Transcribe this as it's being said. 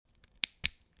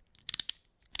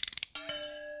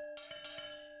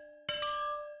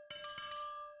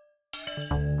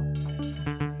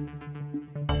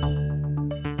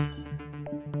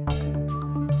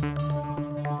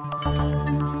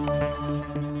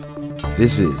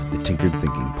This is the Tinkered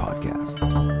Thinking Podcast.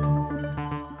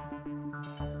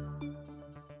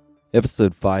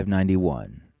 Episode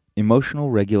 591, Emotional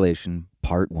Regulation,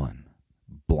 Part 1,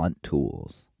 Blunt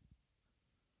Tools.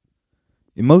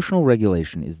 Emotional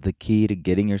regulation is the key to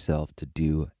getting yourself to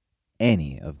do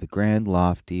any of the grand,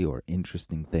 lofty, or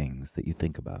interesting things that you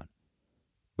think about.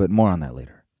 But more on that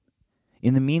later.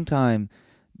 In the meantime,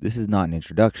 this is not an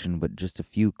introduction, but just a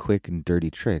few quick and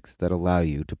dirty tricks that allow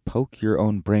you to poke your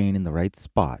own brain in the right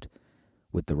spot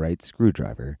with the right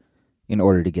screwdriver in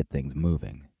order to get things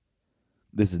moving.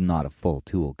 This is not a full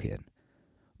toolkit,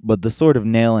 but the sort of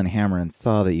nail and hammer and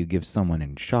saw that you give someone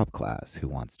in shop class who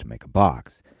wants to make a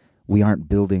box. We aren't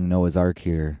building Noah's Ark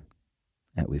here,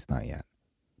 at least not yet.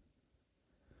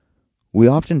 We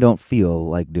often don't feel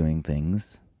like doing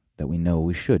things that we know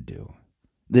we should do.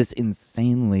 This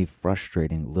insanely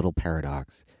frustrating little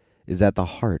paradox is at the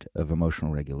heart of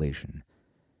emotional regulation.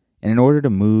 And in order to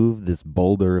move this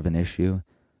boulder of an issue,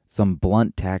 some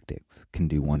blunt tactics can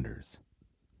do wonders.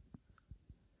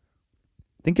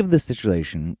 Think of this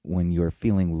situation when you're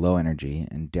feeling low energy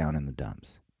and down in the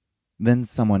dumps. Then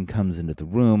someone comes into the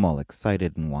room all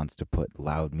excited and wants to put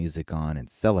loud music on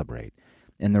and celebrate.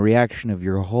 And the reaction of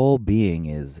your whole being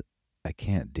is, I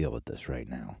can't deal with this right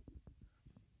now.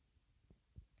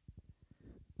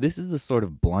 This is the sort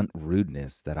of blunt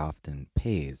rudeness that often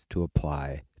pays to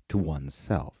apply to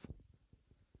oneself.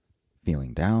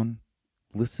 Feeling down?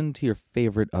 Listen to your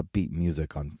favorite upbeat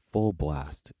music on full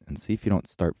blast and see if you don't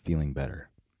start feeling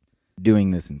better. Doing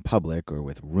this in public or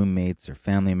with roommates or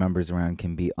family members around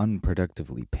can be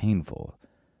unproductively painful.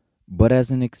 But as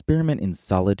an experiment in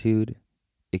solitude,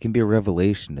 it can be a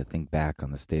revelation to think back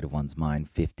on the state of one's mind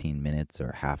 15 minutes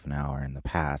or half an hour in the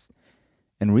past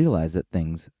and realize that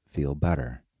things feel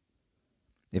better.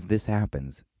 If this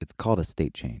happens, it's called a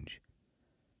state change.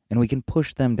 And we can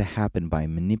push them to happen by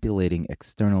manipulating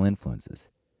external influences.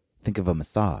 Think of a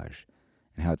massage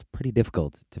and how it's pretty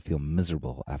difficult to feel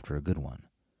miserable after a good one.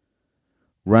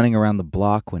 Running around the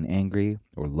block when angry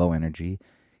or low energy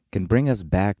can bring us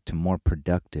back to more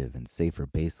productive and safer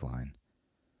baseline.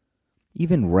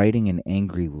 Even writing an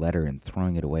angry letter and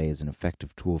throwing it away is an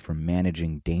effective tool for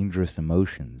managing dangerous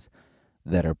emotions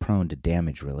that are prone to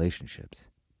damage relationships.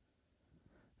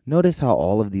 Notice how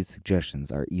all of these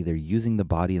suggestions are either using the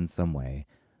body in some way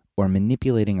or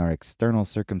manipulating our external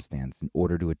circumstance in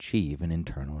order to achieve an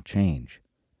internal change.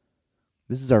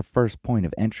 This is our first point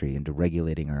of entry into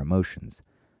regulating our emotions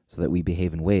so that we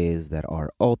behave in ways that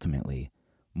are ultimately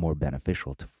more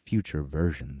beneficial to future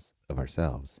versions of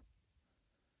ourselves.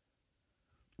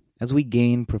 As we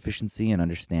gain proficiency and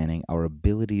understanding, our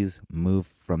abilities move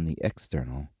from the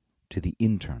external to the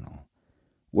internal,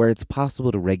 where it's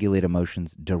possible to regulate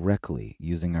emotions directly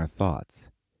using our thoughts.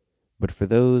 But for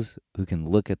those who can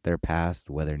look at their past,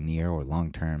 whether near or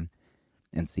long-term,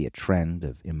 and see a trend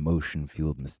of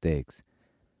emotion-fueled mistakes,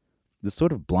 the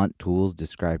sort of blunt tools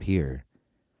described here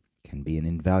can be an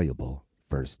invaluable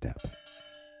first step.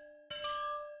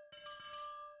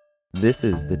 This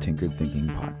is the Tinkered Thinking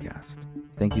Podcast.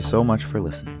 Thank you so much for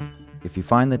listening. If you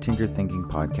find the Tinkered Thinking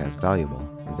Podcast valuable,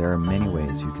 there are many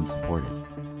ways you can support it.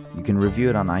 You can review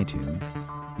it on iTunes,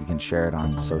 you can share it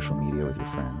on social media with your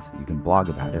friends, you can blog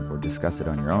about it or discuss it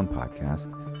on your own podcast,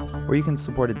 or you can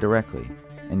support it directly,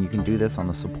 and you can do this on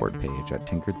the support page at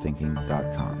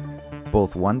tinkeredthinking.com.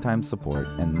 Both one-time support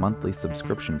and monthly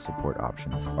subscription support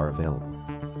options are available.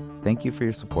 Thank you for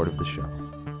your support of the show.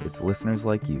 It's listeners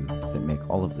like you that make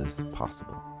all of this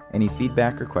possible. Any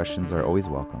feedback or questions are always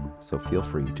welcome, so feel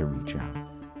free to reach out.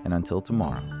 And until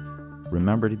tomorrow,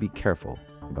 remember to be careful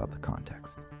about the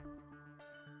context.